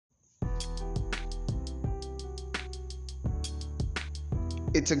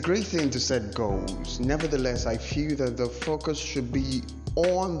It's a great thing to set goals. Nevertheless, I feel that the focus should be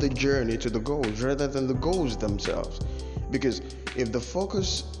on the journey to the goals rather than the goals themselves. Because if the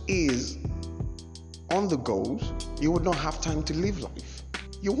focus is on the goals, you would not have time to live life.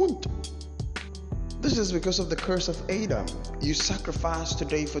 You won't. This is because of the curse of Adam. You sacrifice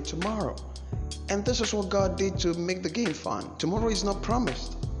today for tomorrow. And this is what God did to make the game fun. Tomorrow is not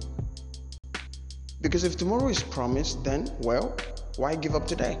promised. Because if tomorrow is promised, then, well, why give up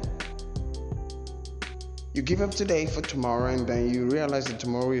today? You give up today for tomorrow and then you realize that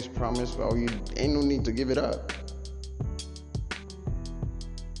tomorrow is promised, well, you ain't no need to give it up.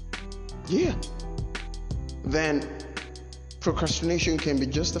 Yeah. Then procrastination can be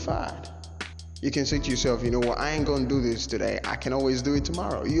justified. You can say to yourself, you know what, I ain't gonna do this today. I can always do it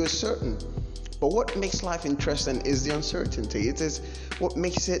tomorrow. You're certain. But what makes life interesting is the uncertainty. It is what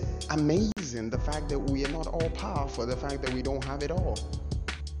makes it amazing. The fact that we are not all powerful, the fact that we don't have it all.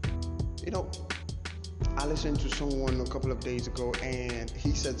 You know, I listened to someone a couple of days ago and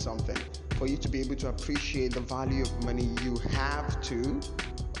he said something. For you to be able to appreciate the value of money, you have to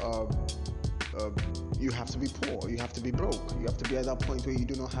be poor, you have to be broke, you have to be at that point where you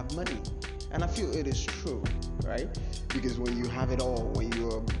do not have money. And I feel it is true, right? Because when you have it all, when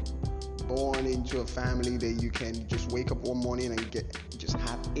you're born into a family that you can just wake up one morning and just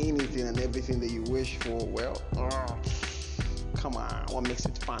have anything and everything that you wish for, well, come on, what makes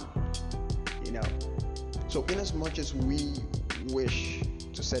it fun? You know. So in as much as we wish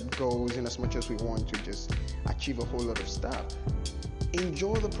to set goals, in as much as we want to just achieve a whole lot of stuff,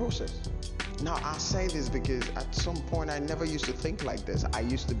 enjoy the process. Now I say this because at some point I never used to think like this. I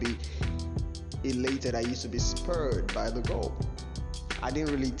used to be elated, I used to be spurred by the goal. I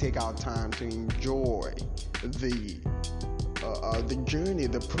didn't really take our time to enjoy the journey,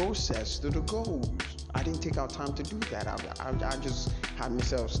 the process to the goals. I didn't take our time to do that. I just had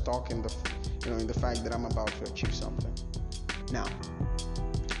myself stuck in the fact that I'm about to achieve something. Now,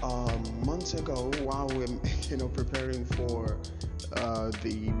 months ago, while we're preparing for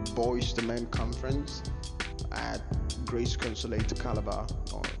the Boys to Men conference at Grace Consulate Calabar.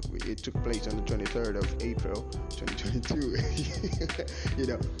 It took place on the 23rd of April 2022.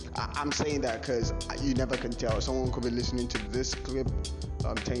 I'm saying that because you never can tell. Someone could be listening to this clip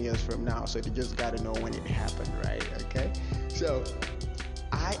 10 years from now, so they just got to know when it happened, right? Okay, so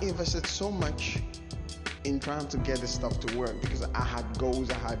I invested so much in trying to get this stuff to work because I had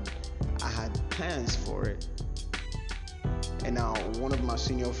goals, I had plans for it. And now one of my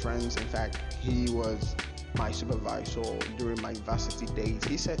senior friends, in fact, he was my supervisor during my university days.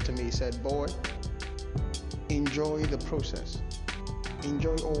 He said to me, he said, boy, enjoy the process.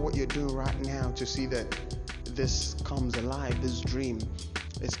 Enjoy all what you're doing right now to see that this comes alive, this dream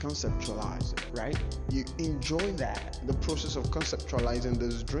is conceptualized, right? You enjoy that, the process of conceptualizing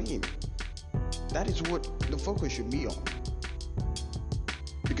this dream. That is what the focus should be on.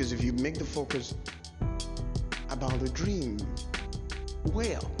 Because if you make the focus about the dream,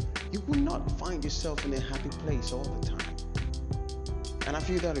 well, you will not find yourself in a happy place all the time. And I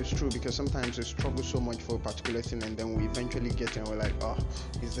feel that is true because sometimes we struggle so much for a particular thing and then we eventually get there and we're like, oh,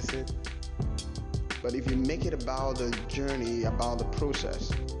 is this it? But if you make it about the journey, about the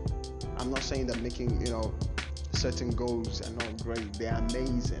process, I'm not saying that making, certain goals are not great. They're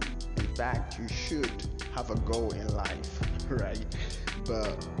amazing. In fact, you should have a goal in life, right?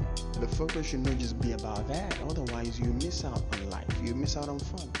 But the focus should not just be about that. Otherwise, you miss out on life. You miss out on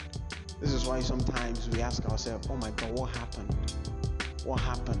fun. This is why sometimes we ask ourselves, oh my God, what happened? What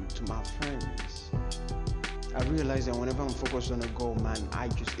happened to my friends? I realize that whenever I'm focused on a goal, man,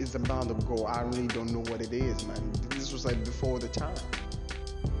 it's about the goal. I really don't know what it is, man. This was like before the time.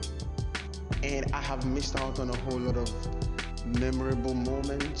 And I have missed out on a whole lot of memorable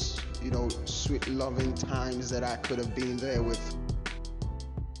moments, sweet loving times that I could have been there with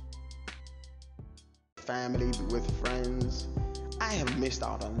family, with friends. I have missed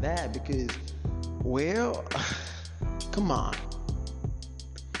out on that because, well, come on.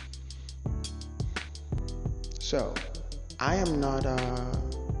 So, I'm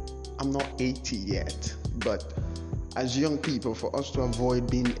not 80 yet, but as young people, for us to avoid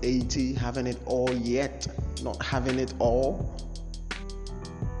being 80, having it all yet, not having it all,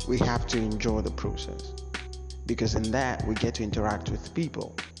 we have to enjoy the process. Because in that, we get to interact with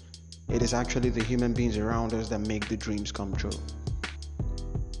people. It is actually the human beings around us that make the dreams come true.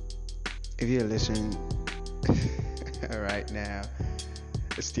 If you're listening right now,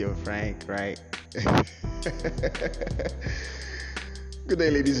 it's still Frank, right? Good day,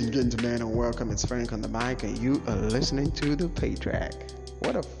 ladies and gentlemen, and welcome. It's Frank on the mic, and you are listening to the Pay Track.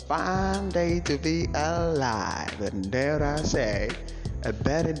 What a fine day to be alive, and dare I say, a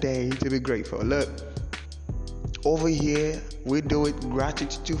better day to be grateful. Look, over here, we do it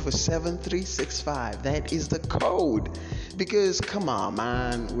gratitude for 7365. That is the code. Because come on,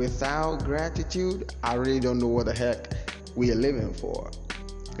 man, without gratitude, I really don't know what the heck we are living for.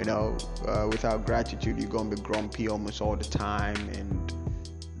 Without gratitude, you're gonna be grumpy almost all the time, and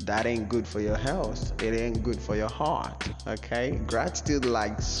that ain't good for your health. It ain't good for your heart. Okay, gratitude,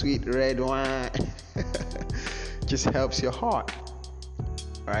 like sweet red wine, just helps your heart.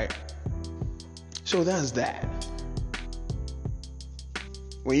 Right? So that's that.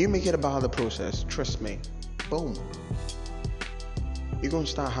 When you make it about the process, trust me, boom, you're gonna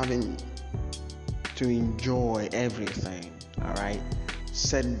start having to enjoy everything. All right,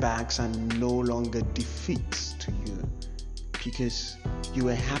 setbacks are no longer defeats to you, because you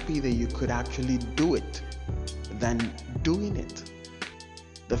were happy that you could actually do it than doing it.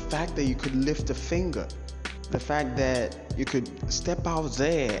 The fact that you could lift a finger, the fact that you could step out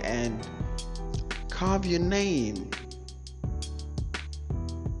there and carve your name,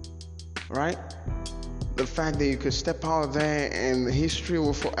 right? The fact that you could step out there and history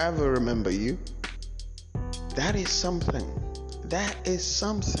will forever remember you. That is something. That is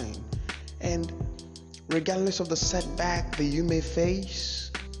something. And regardless of the setback that you may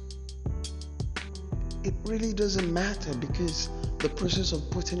face, it really doesn't matter, because the process of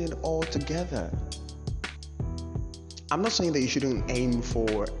putting it all together. I'm not saying that you shouldn't aim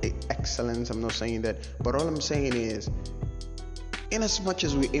for excellence. I'm not saying that. But all I'm saying is, in as much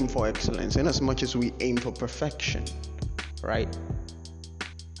as we aim for excellence, in as much as we aim for perfection, right?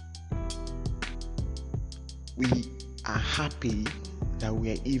 We are happy that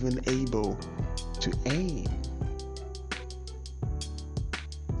we are even able to aim.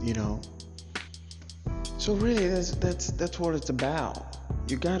 So really, that's what it's about.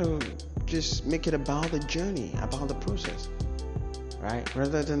 You gotta just make it about the journey, about the process, right?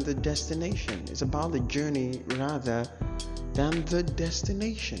 Rather than the destination. It's about the journey rather than the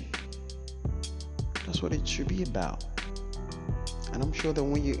destination. That's what it should be about. And I'm sure that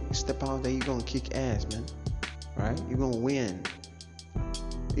when you step out there, you're gonna kick ass, man. Right? You're gonna win.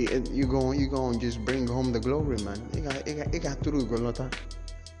 You're gonna just bring home the glory, man. It got through, Golota.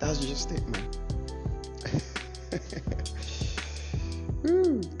 That's just it, man.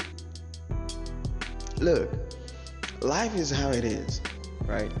 Look, life is how it is,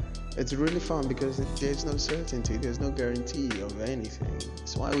 right? It's really fun because there's no certainty, there's no guarantee of anything.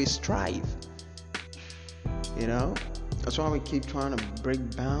 That's why we strive. That's why we keep trying to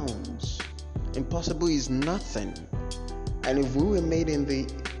break bounds. Impossible is nothing. And if we were made in the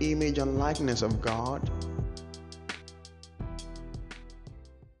image and likeness of God,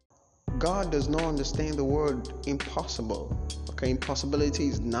 God does not understand the word impossible. Okay, impossibility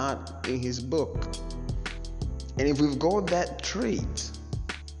is not in his book. And if we've got that trait,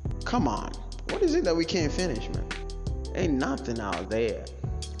 come on, what is it that we can't finish, man? Ain't nothing out there.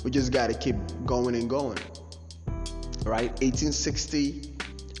 We just gotta keep going and going. Right? 1860,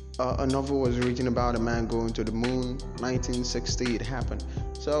 a novel was written about a man going to the moon. 1960, it happened.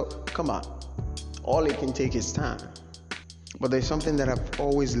 So come on, all it can take is time. But there's something that I've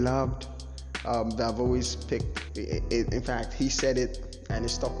always loved, that I've always picked. In fact, he said it and it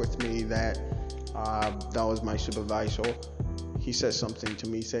stuck with me, that was my supervisor. He said something to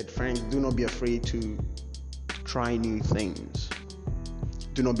me. He said, "Frank, do not be afraid to try new things.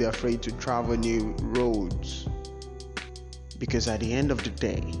 Do not be afraid to travel new roads. Because at the end of the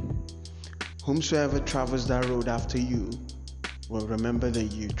day, whomsoever travels that road after you will remember that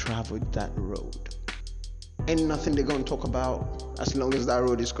you traveled that road." Ain't nothing they're gonna talk about as long as that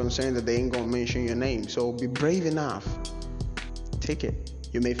road is concerned, that they ain't gonna mention your name. So be brave enough. Take it.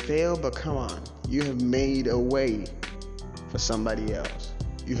 You may fail, but come on. You have made a way for somebody else.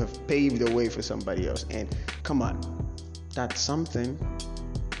 You have paved the way for somebody else. And come on, that's something.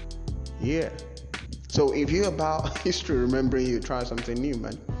 Yeah. So if you're about history remembering, you try something new,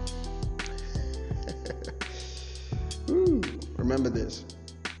 man. Remember this.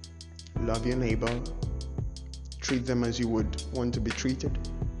 Love your neighbor. Treat them as you would want to be treated.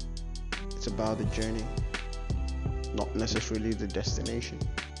 It's about the journey, not necessarily the destination.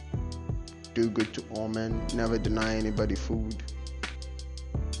 Do good to all men. Never deny anybody food.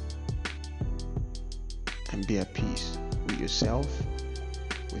 And be at peace with yourself,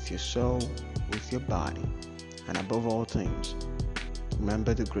 with your soul, with your body. And above all things,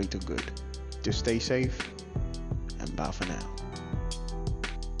 remember the greater good. To stay safe, and bye for now.